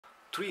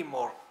3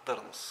 more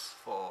turns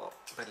for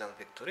brilliant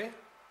victory.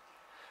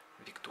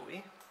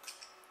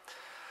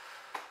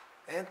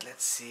 And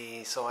let's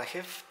see, so I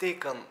have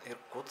taken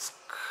Irkutsk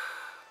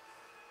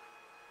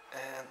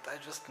and I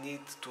just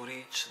need to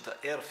reach the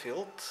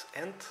airfield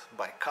and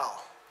Baikal.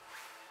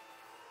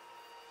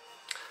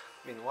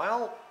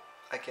 Meanwhile,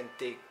 I can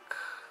take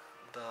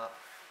the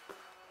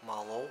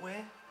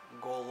Maloe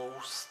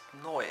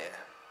Golosnoye.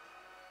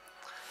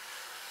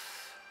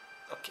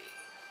 Okay,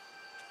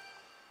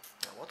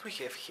 now what we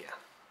have here?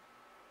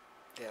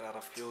 There are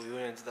a few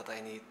units that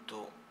I need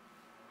to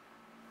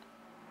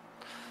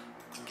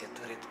get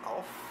rid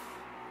of.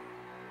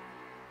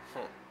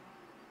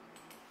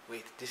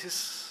 Wait, this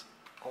is...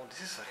 oh,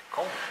 this is a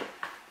recon.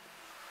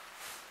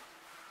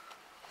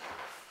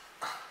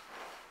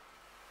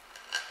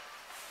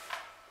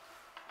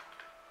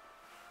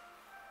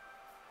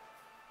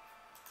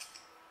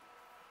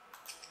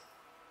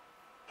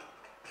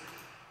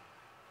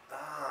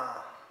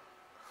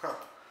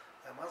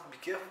 I must be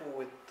careful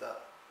with the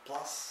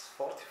plus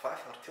 45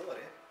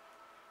 artillery.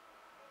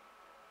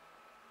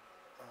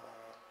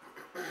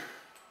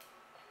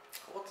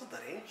 What's the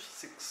range?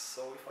 6.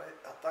 So if I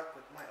attack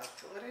with my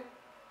artillery,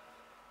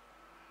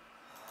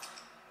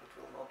 it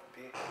will not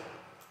be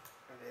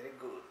very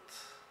good.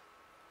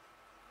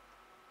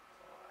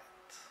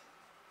 Alright.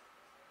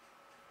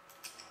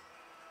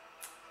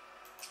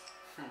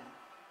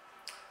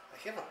 I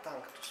have a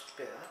tank to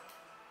spare,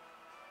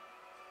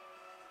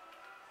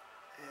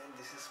 and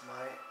this is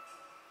my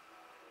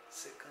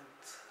second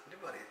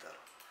liberator.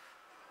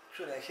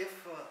 Actually,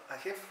 I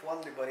have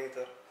one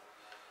liberator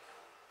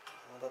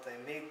that I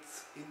made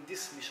in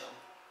this mission.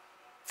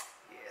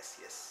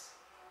 Yes.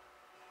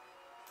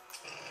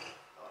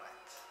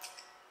 Alright.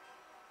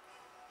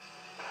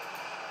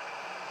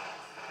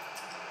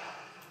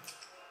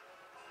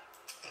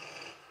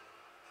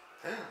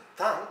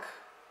 Tank?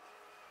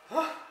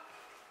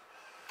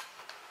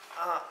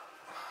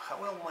 How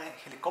will my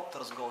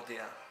helicopters go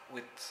there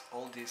with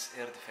all these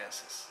air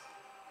defenses?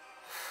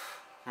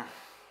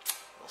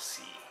 We'll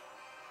see.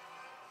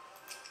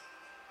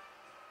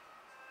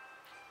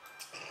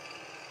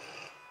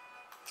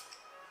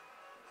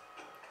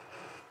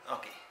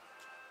 Okay,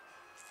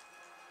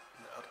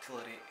 the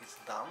artillery is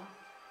done.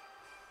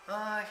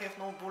 I have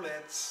no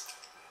bullets.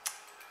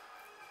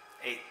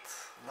 8,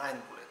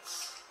 9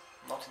 bullets,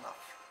 not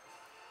enough.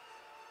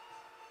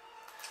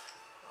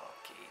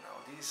 Okay, now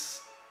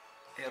these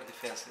air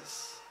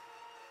defenses.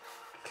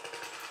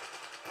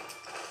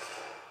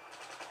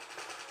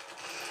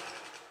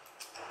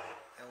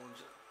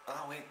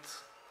 Wait.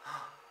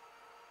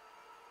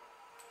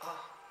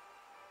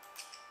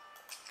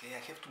 Okay, I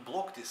have to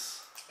block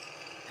this.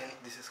 And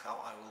this is how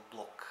I will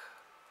block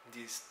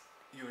these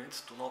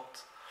units to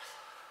not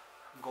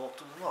go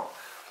to the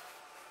north.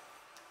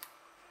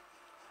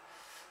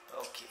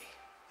 Okay.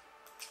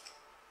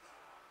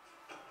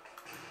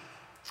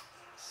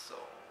 So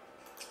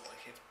I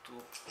have to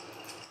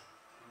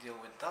deal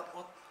with that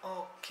one.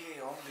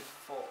 Okay, only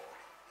 4.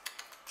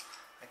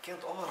 I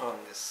can't overrun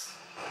this.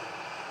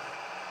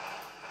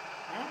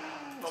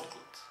 Not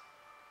good.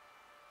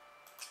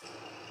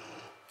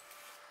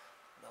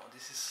 Now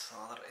this is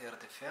another air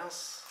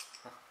defense.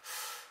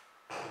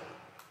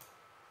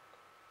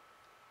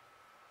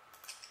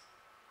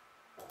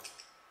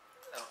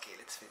 Okay,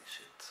 let's finish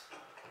it.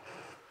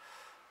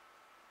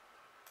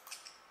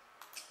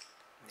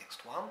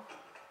 Next one.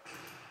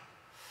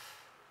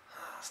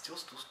 Still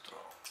too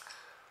strong.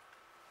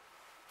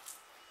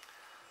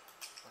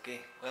 Okay,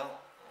 well,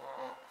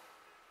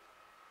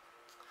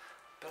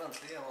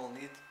 apparently I will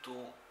need to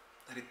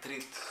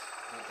retreat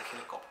with the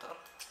helicopter.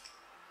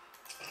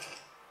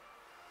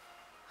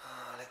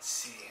 Let's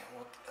see,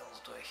 what else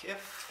do I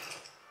have?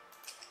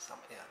 Some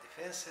air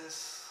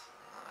defenses.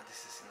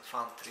 This is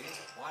infantry.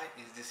 Why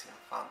is this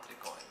infantry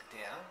going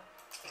there?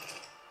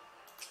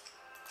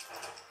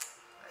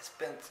 I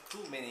spent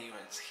too many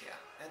units here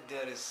and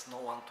there is no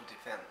one to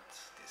defend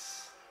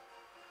this.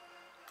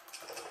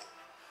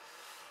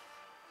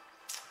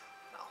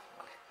 Now,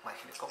 my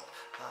helicopter.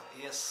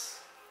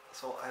 Yes,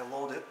 so I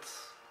loaded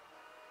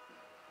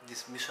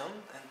this mission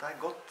and I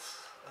got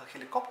a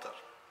helicopter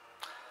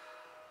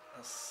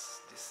as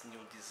this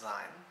new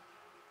design.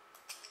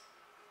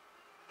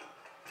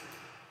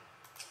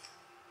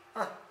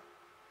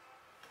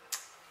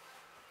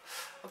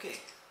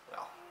 Okay,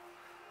 well,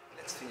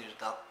 let's finish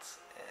that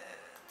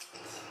and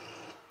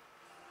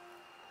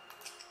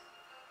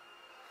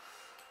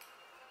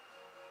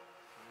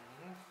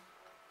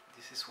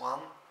this is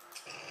one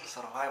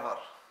survivor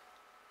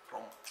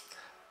from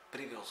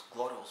previous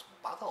glorious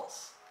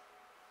battles.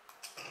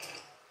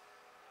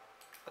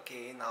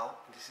 Okay, now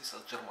this is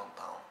a German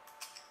town.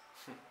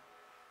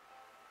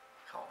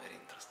 How very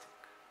interesting.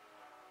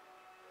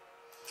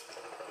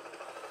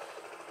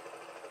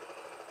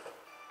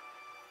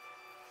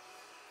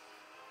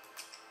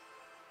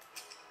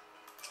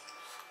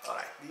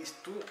 Alright, these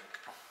two,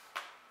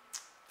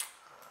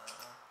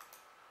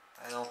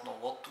 I don't know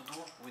what to do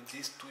with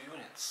these 2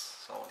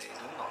 units, so they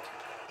do nothing.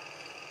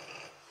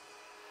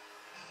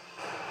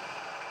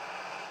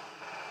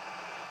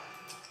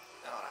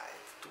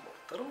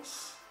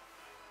 turns.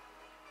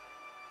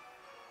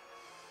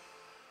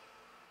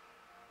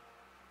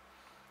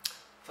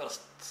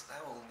 First, I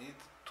will need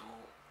to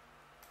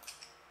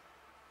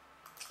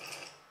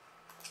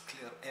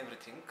clear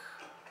everything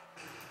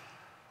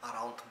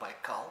around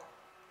Baikal.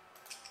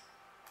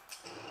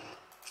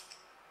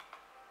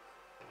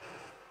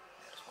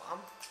 There's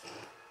one.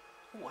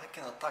 Oh, I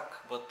can attack,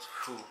 but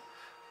phew,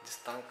 this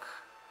tank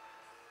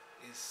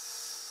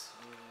is...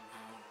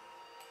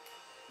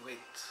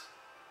 wait,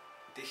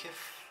 they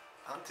have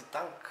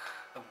anti-tank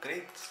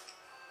upgrade?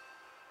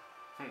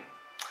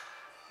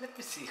 Let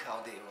me see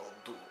how they will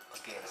do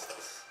against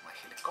my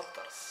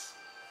helicopters.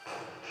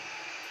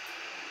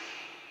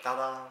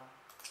 Ta-da!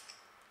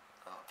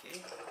 Okay,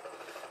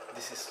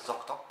 this is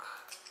Zoktok.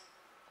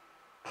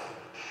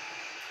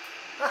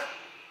 Ah!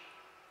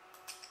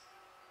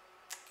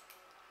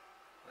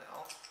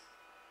 Well,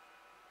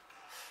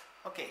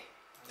 okay,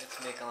 let's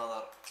make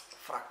another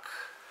frac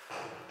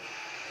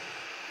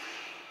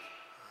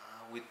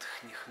with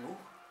Hnichnu.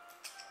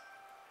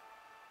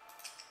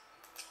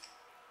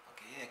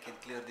 Okay, I can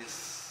clear this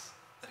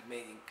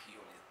remaining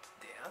unit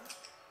there.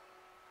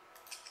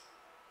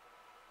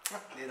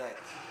 Ah, they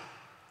died.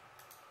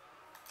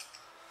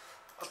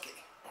 Okay.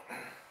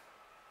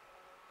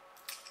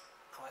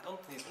 Now I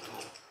don't need to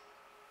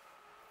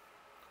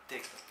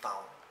take the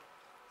town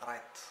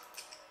right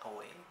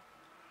away,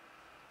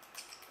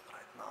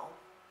 right now.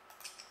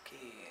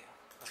 Okay,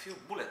 a few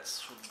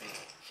bullets should be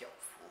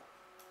helpful.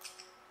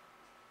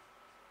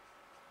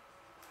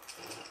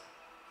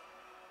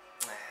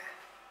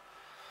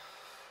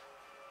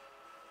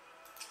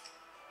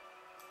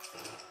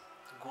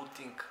 Good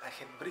thing I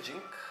had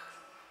bridging.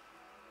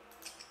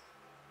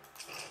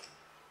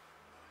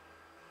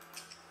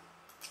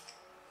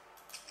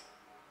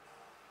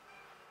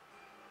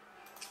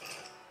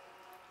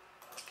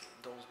 Okay,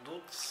 those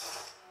dudes,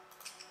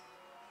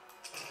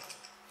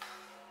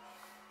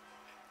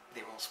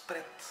 they will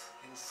spread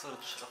in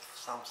search of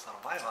some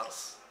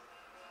survivors.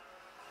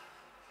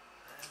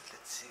 And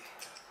let's see.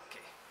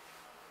 Okay.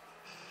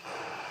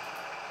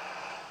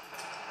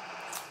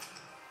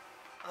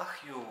 Ah,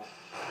 you.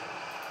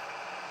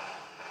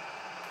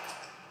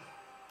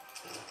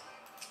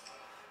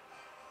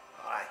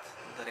 Alright,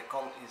 the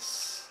recon is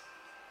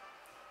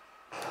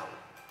down.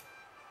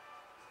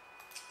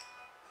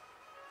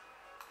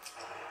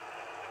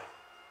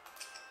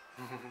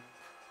 I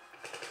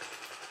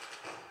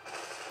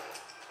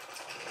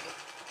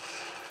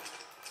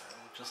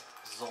will just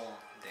zone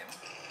them.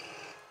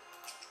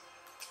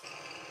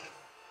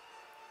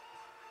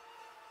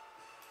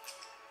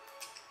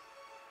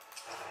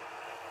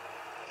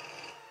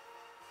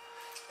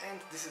 And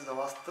this is the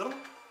last turn.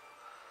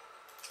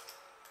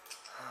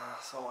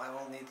 So I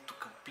will need to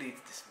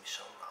complete this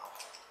mission now.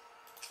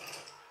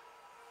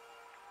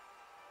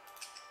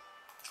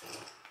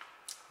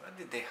 Where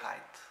did they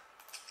hide?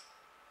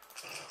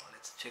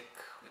 Let's check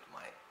with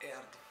my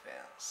air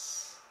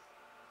defense.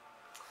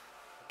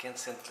 I can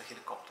send the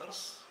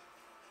helicopters.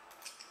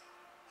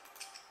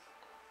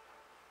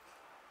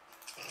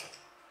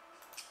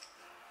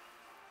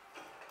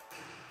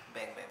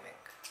 Bang, bang, bang.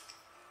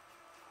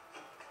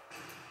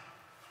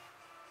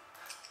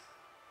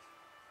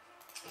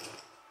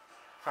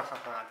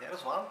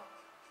 There's one.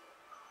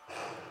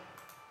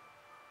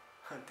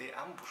 They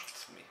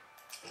ambushed me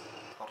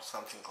or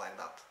something like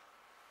that.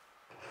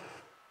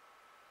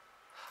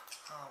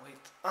 Ah,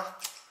 wait. Ah,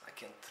 I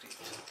can't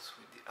reach it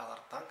with the other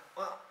tank.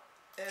 Ah,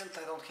 and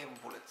I don't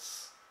have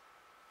bullets.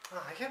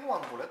 Ah, I have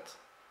one bullet.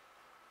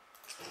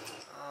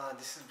 Ah,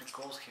 this is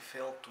because he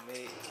failed to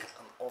make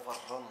an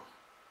overrun.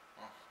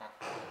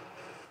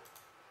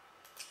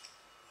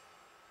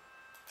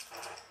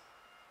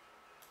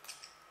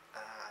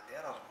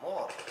 There are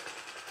more.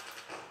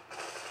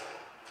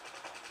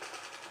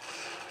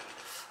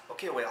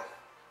 Okay, well,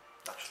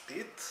 that should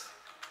be it.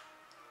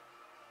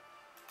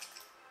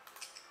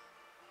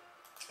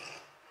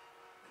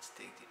 Let's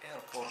take the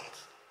airport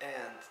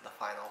and the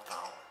final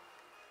town.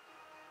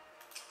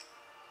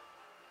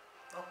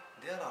 Oh,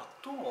 there are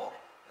two more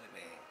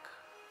remaining.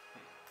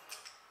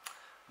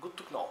 Good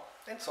to know.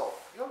 And so,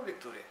 your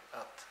victory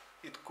at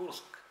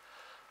Irkutsk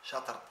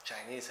shattered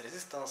Chinese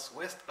resistance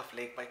west of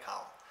Lake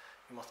Baikal.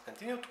 You must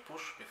continue to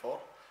push before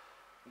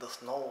the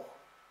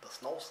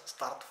snows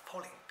start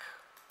falling.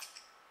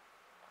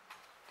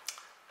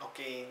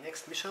 Okay,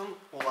 next mission,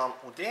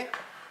 Ulan-Ude.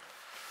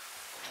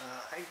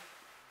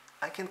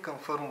 I can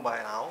confirm by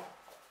now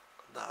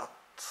that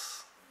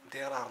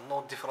there are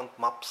no different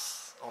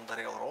maps on the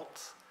railroad.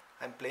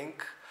 I'm playing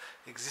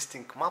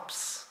existing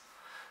maps,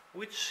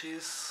 which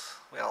is,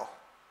 well,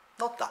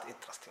 not that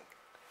interesting.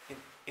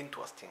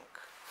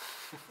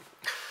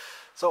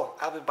 So,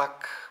 I'll be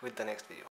back with the next video.